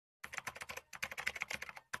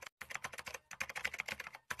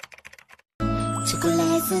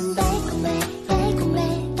입맛은 달콤해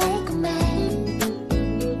달콤해 달콤해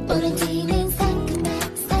오렌지는 상큼해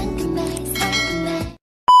상큼해 상큼해.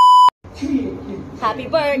 Happy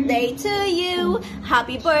birthday to you.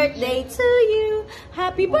 Happy birthday to you.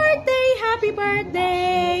 Happy birthday, happy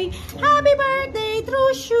birthday. Happy birthday,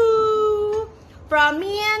 Trushu. From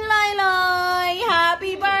me and Loy.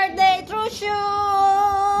 Happy birthday, Trushu.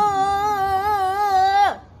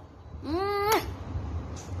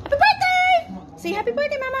 Happy birthday. Say happy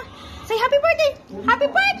birthday, Mama. Say happy birthday. Happy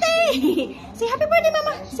birthday. Say happy birthday,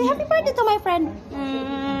 Mama. Say happy birthday to my friend.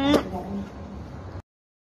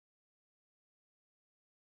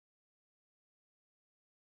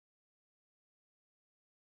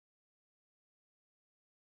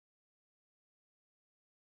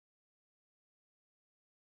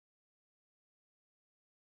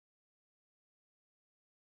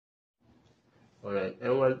 Alright, I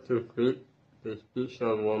want to greet the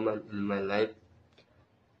special woman in my life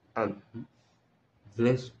and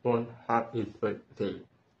bless one happy birthday.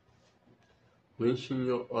 Wishing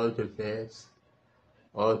you all the best,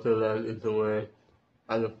 all the love in the world,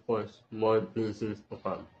 and of course, more blessings to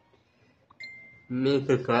come. May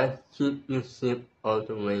the God keep you safe all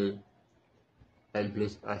the way and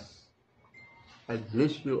bless us. And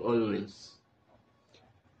bless you always.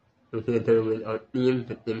 Together with our team,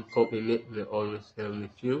 the Team Coffee Mate will always share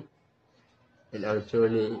with you and our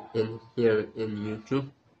journey in here in YouTube.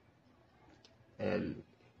 And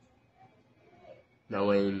now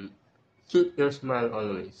keep your smile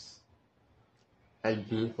always and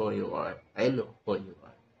be who you are. I know who you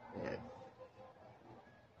are. And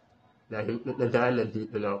dahil nadaan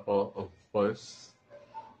nandito na ako, of course,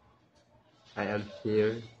 I am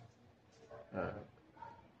here.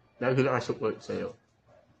 Lagi nakasupport sa'yo.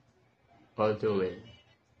 All the way.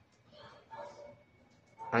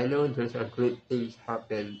 I know there's a great things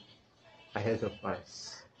happen ahead of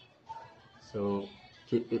us. So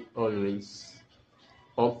keep it always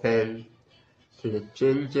open to the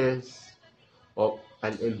changes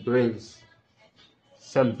and embrace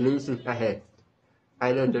some blessings ahead.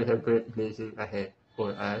 I know there's a great blessing ahead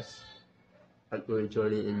for us and our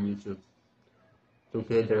journey in YouTube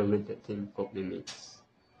together with the Team Coffee Mates.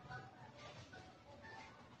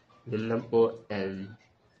 Yun lang po, and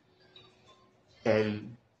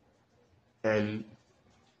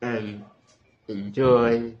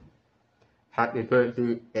enjoy. Happy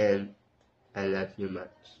birthday, and I love you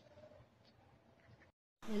much.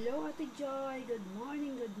 Hello, Ate Joy. Good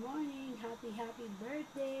morning, good morning. Happy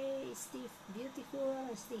birthday. Stay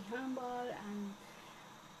beautiful, stay humble, and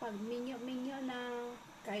pag minyo na,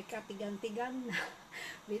 kay katigan-tigan na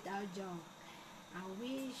with our joy. I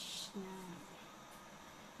wish na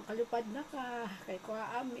makalupad na ka kay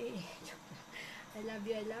Kuya Ami. I love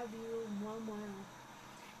you, mama.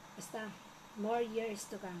 Basta, more years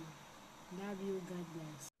to come. Love you, God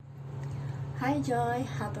bless. Hi Joy,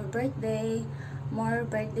 happy birthday. More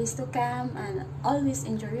birthdays to come and always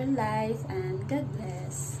enjoy your life and God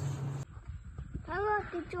bless. Hello,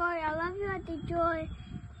 Ate Joy. I love you, Ate Joy.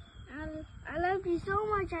 I love you so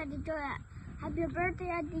much, Ate Joy. Happy birthday,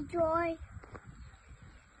 Ate Joy.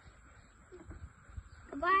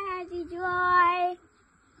 Bye, Ate Joy.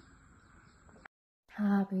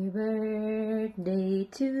 Happy birthday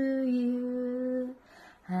to you.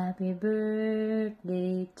 Happy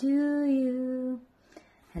birthday to you.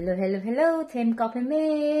 Hello, Team Coffee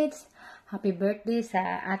Mates. Happy birthday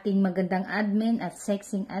sa ating magandang admin at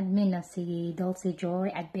sexing admin na si Dulce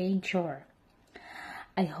Joy Adventure.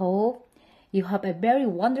 I hope you have a very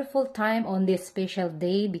wonderful time on this special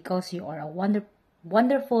day because you are a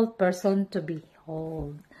wonderful person to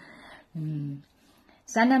behold.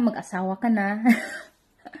 Sana mag-asawa ka na.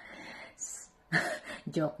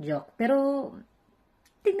 Joke. Pero,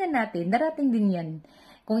 tingnan natin. Darating din yan.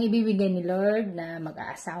 Kung ibibigay ni Lord na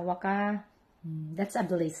mag-aasawa ka, that's a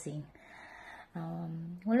blessing.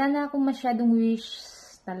 Wala na akong masyadong wish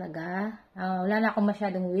talaga. Wala na akong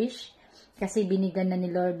masyadong wish. Kasi binigyan na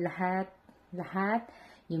ni Lord lahat.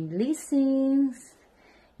 Yung blessings,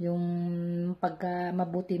 yung pagka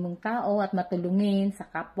mabuti mong tao at matulungin sa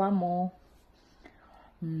kapwa mo.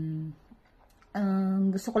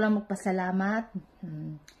 Gusto ko lang magpasalamat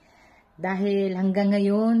dahil hanggang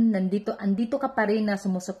ngayon andito ka pa rin na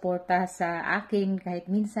sumusuporta sa akin kahit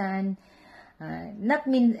minsan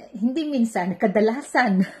hindi minsan,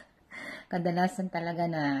 kadalasan talaga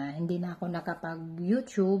na hindi na ako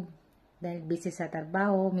nakapag-YouTube dahil busy sa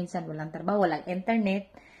trabaho, minsan walang trabaho, walang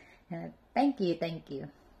internet. Thank you.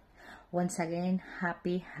 Once again,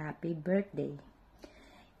 happy birthday.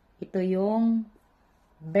 Ito yung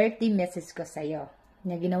birthday message ko sa'yo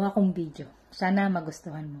na ginawa kong video. Sana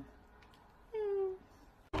magustuhan mo.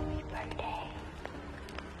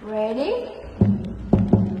 Ready?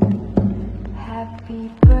 Happy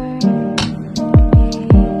birthday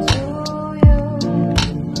to you.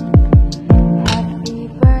 Happy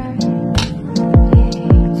birthday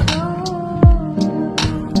to you.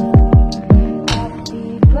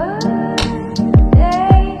 Happy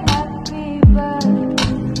birthday, happy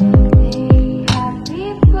birthday,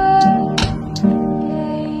 happy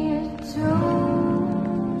birthday to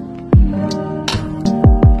you.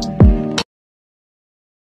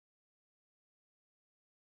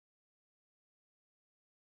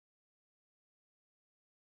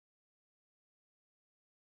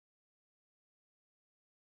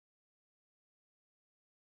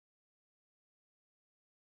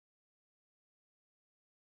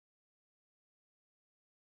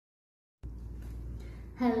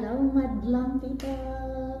 Hello, madlang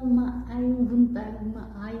people! Maayong buntag,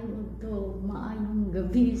 maayong udto, maayong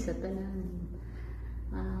gabi sa tanan.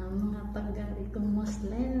 Mga pagari kong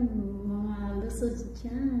Muslim, mga lusod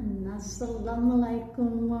dyan.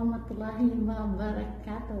 Assalamualaikum warahmatullahi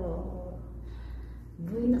wabarakatuh.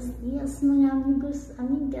 Buenos dias mga amigos,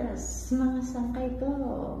 amigas, mga sangkay ko.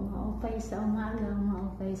 Maupay sa umaga,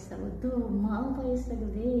 maupay sa udto, maupay sa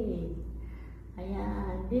gabi.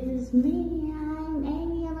 Ayan, this is me, I'm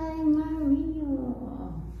Amy Mario.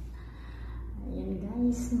 Ayan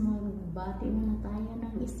guys, magbati muna tayo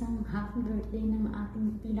ng isang happy birthday ng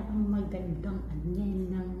ating pinakamagandang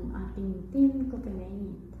admin ng ating team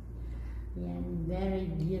Copenhagen. Ayan, very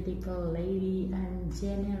beautiful lady and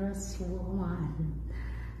generous woman.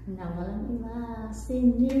 Na walang iba, si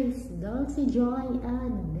Miss Dulce Joy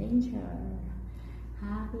Adventure.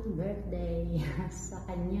 Happy birthday sa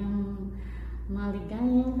kanyang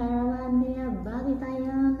maligayang karawan niya, bati tayo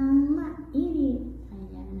ng mainit.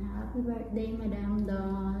 Ayan, happy birthday Madam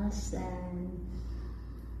Dos, and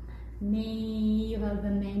may you have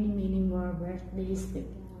many more birthdays to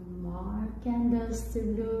come, more candles to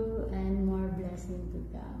blow, and more blessings to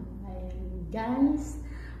come. Ayan guys,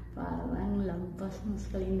 parang lampas ng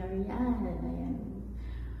kalendarya. Ayan,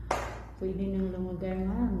 pwede nang lumugar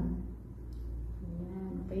ma'am.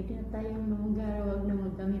 Pwede na tayong lumugar, huwag na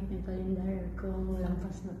maggamit ng kalendar kung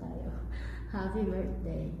lampas na tayo. Happy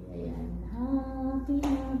birthday! Ayan, happy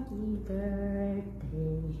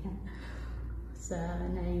birthday!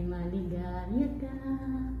 Sana'y maligaya ka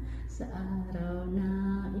sa araw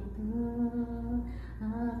na ito.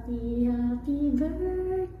 Happy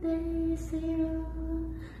birthday sa'yo.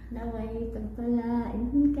 Nawa'y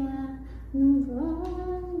pagpalain ka ng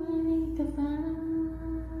buong may kapal.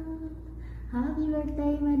 Happy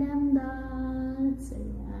birthday, Madam Dots!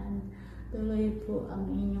 Ayan, tuloy po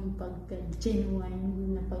ang inyong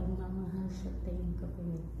pagka-genuine na pagmamahal sa team ko.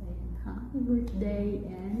 Ayan, happy birthday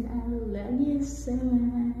and I love you so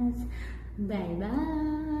much.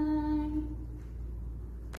 Bye-bye!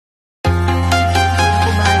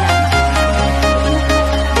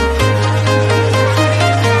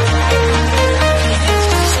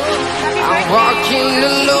 I'm walking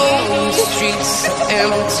alone, the streets are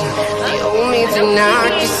empty. Only thing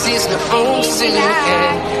I can see is my own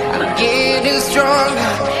silhouette. I'm getting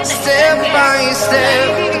stronger, step by step.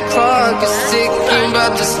 The clock is ticking,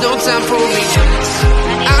 but there's no time for me.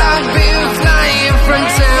 I've been flying from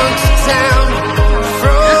town to town,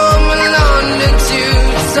 from London to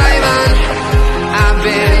Taiwan. I've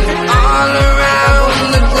been all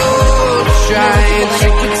around the globe, trying to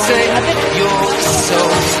protect your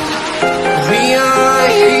soul. We are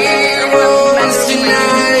heroes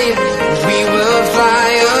tonight. We will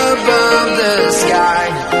fly above the sky.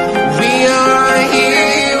 We are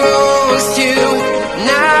heroes tonight.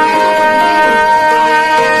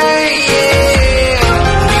 Yeah.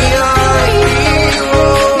 We are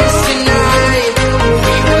heroes tonight.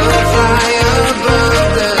 We will fly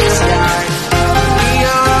above the sky. We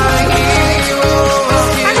are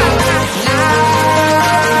heroes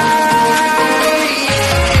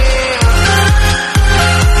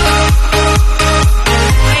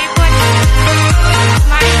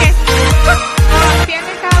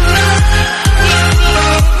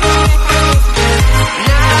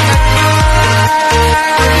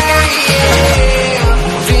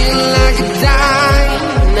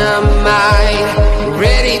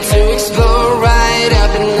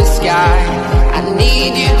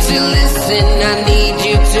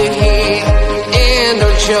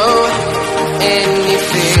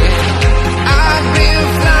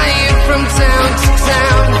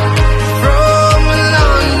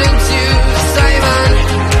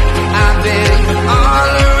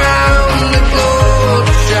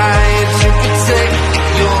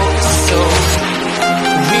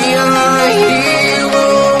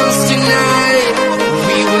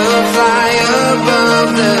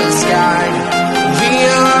above the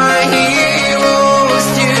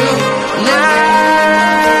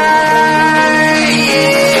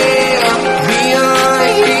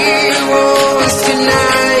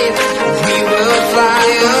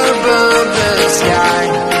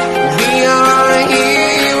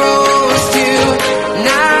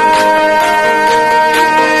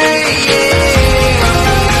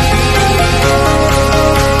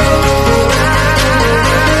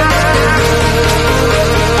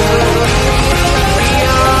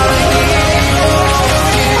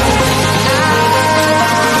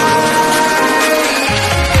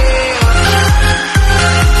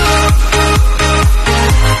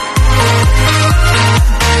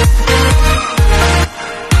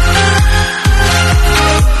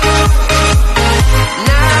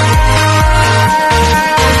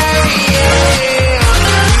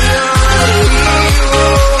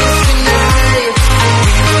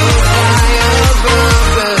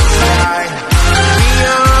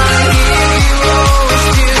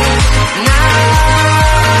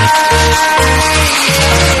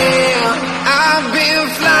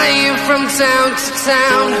town to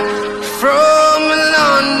town, from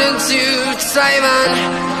London to Taiwan.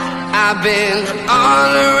 I've been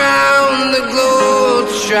all around the globe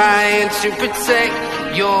trying to protect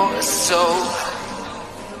your soul.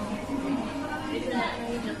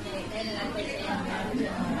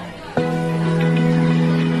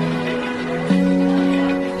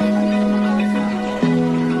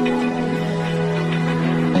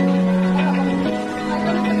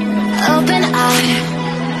 Open eye,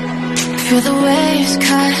 feel the waves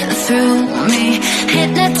cut through me,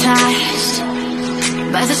 hypnotized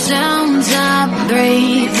by the sounds I'm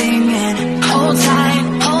breathing in. Hold tight,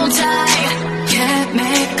 hold tight.